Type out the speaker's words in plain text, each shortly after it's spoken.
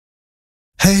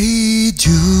Hey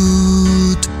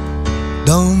Jude,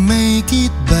 don't make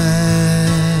it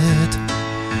bad.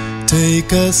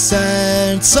 Take a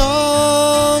sad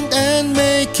song and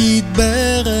make it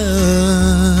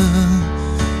better.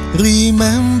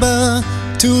 Remember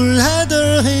to let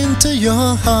her into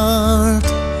your heart.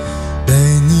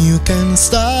 Then you can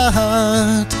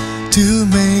start to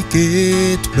make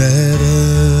it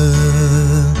better.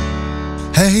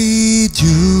 Hey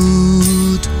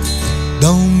Jude,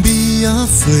 don't be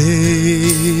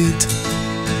afraid.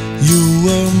 You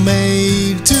were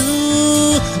made to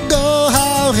go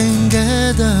out and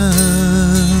gather.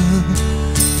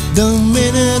 The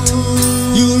minute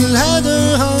you let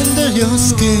her under your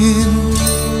skin,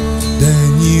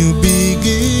 then you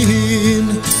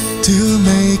begin to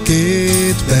make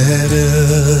it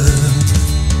better.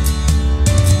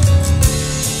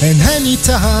 And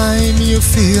anytime you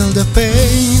feel the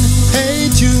pain, hey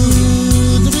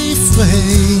Jude,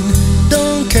 refrain.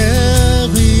 Don't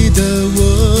carry the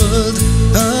world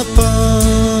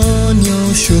upon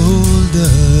your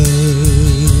shoulders.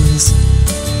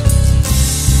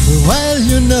 For well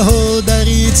you know that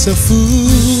it's a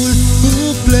fool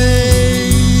who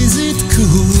plays it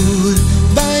cool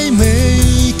by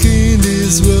making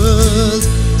this world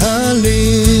a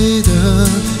little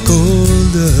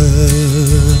colder.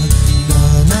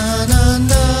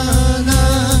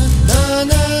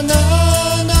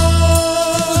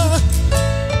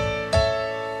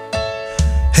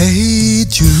 Hey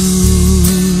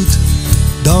Jude,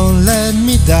 don't let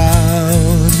me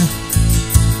down.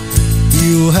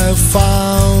 You have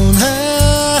found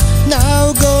her,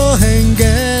 now go and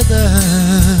get her.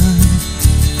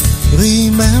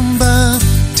 Remember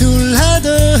to let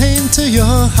her into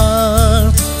your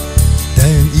heart.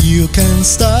 Then you can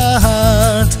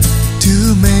start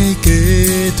to make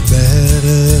it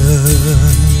better.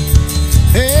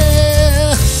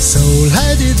 Yeah, so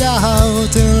let it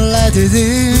out and let it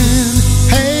in.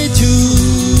 Hey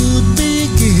Jude,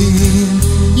 begin.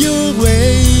 You're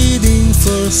waiting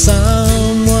for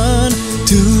someone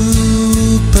to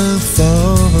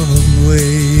perform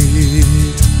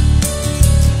with.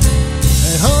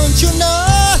 And don't you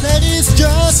know that it's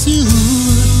just you?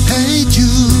 Hey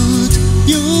Jude,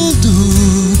 you'll do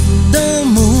the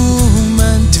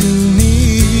moment to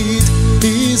need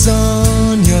is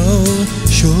on your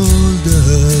shoulder.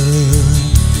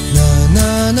 Na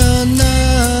na na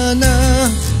na na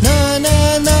na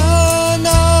na na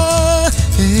na.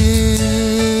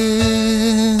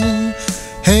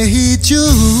 Hey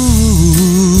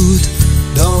Jude,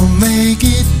 don't make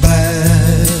it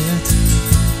bad.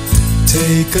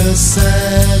 Take a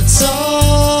sad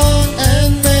song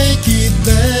and make it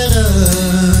better.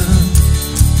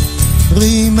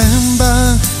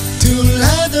 Remember to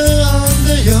let her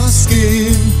under your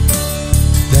skin.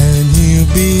 Then you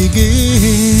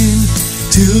begin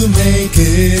to make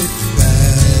it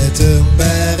better,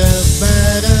 better,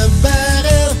 better,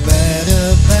 better,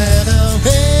 better, better.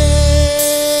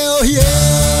 Hey, oh yeah.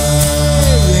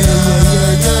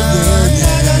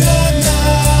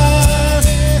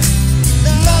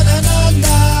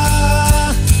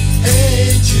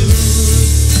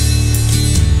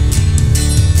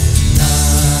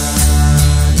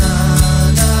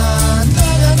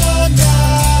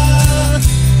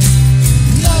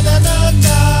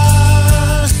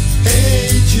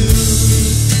 Hey Jude.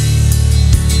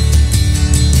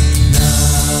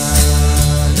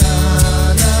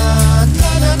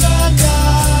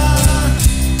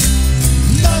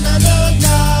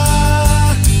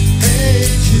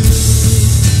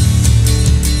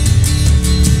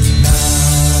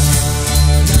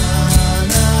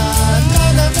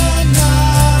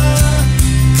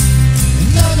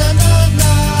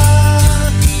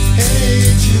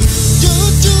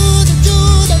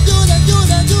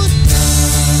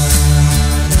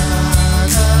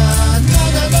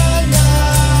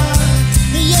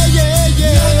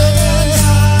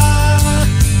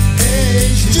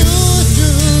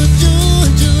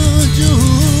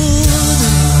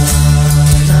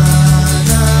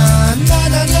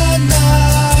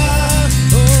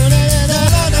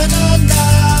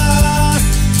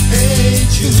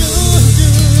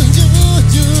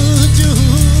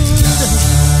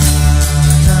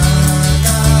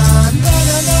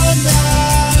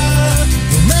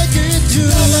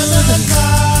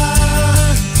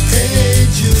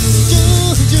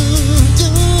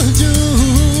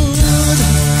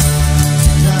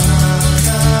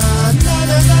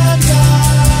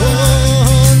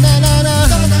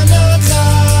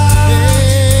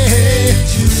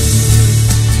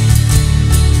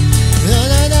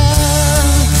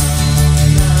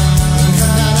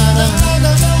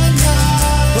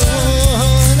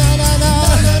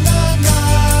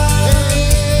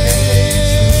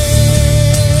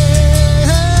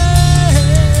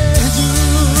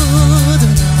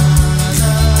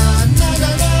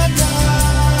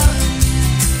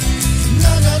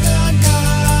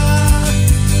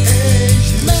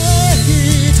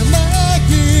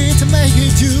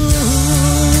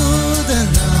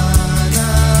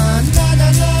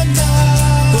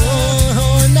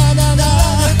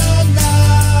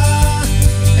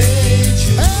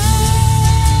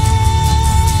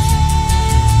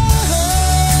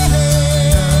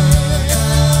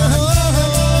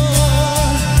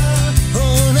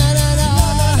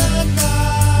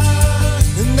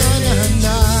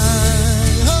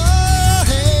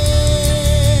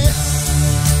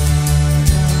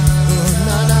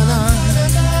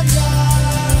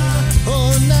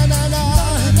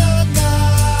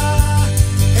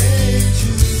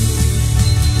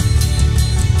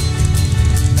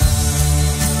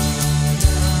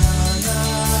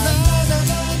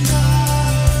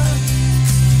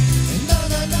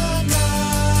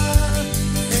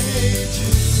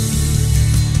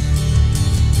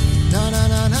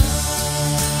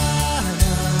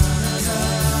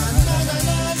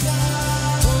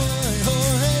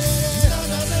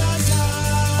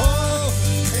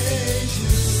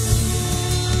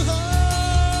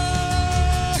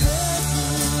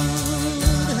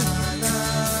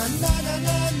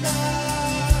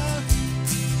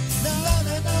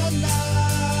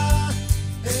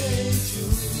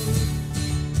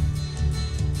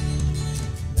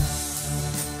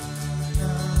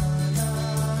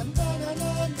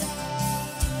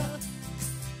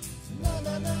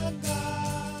 da da.